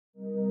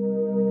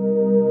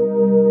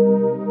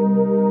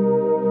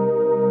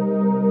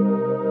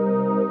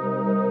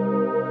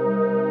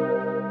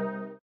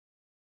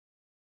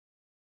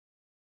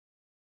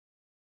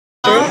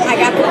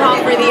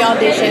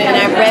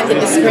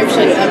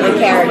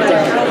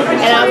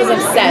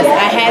obsessed.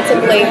 I had to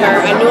play her.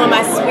 I knew in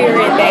my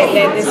spirit that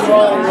this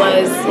role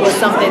was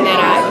something that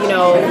I,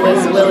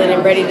 was willing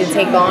and ready to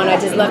take on. I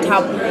just loved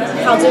how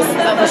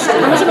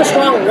much of a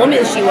strong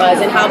woman she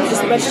was, and how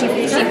just much she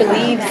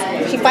believes.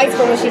 She fights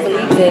for what she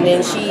believes in,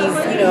 and she's,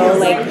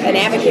 like an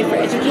advocate for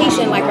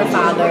education like her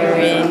father.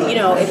 And,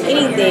 if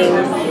anything,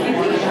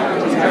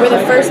 we're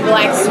the first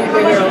Black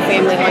superhero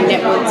family on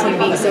network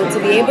TV, so to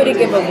be able to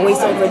give a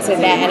voiceover to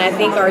that, and I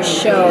think our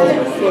show,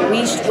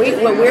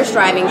 what we're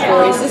striving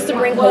for is just to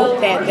bring hope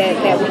that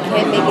we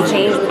can make a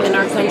change within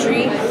our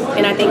country,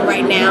 and I think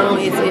right now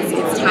it's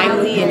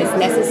timely and it's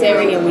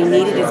necessary and we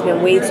need it. It's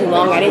been way too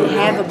long. I didn't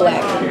have a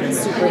Black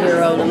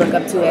superhero to look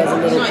up to as a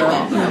little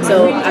girl,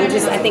 so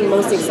I think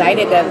most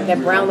excited that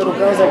brown little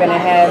girls are going to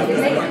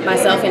have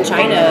myself in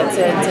China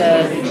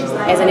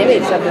as an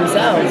image of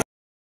themselves.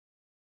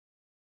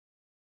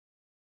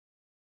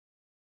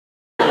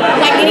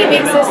 Any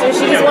big sister,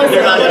 she just wants to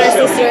love her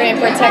sister and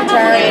protect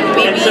her and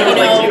maybe,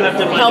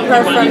 help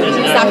her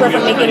stop her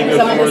from making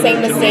some of the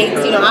same mistakes.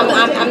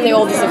 I'm the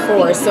oldest of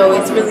four, so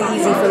it's really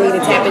easy for me to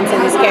tap into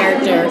this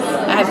character.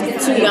 I have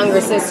two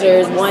younger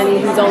sisters, one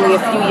who's only a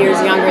few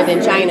years younger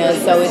than China,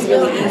 so it's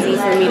really easy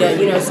for me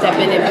to, step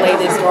in and play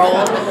this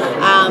role.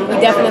 We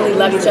definitely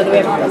love each other. We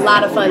have a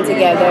lot of fun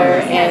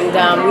together, and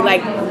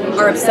we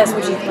are obsessed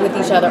with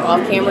each other off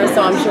camera,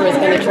 so I'm sure it's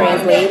going to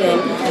translate. And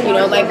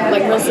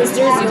like real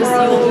sisters,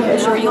 I'm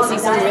sure you'll see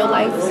some real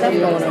life stuff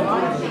going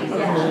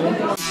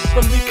on.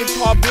 From leaping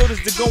tall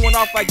buildings to going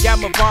off like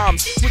gamma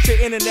bombs, switch your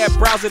internet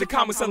browser to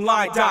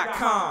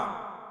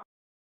ComicsOnline.com.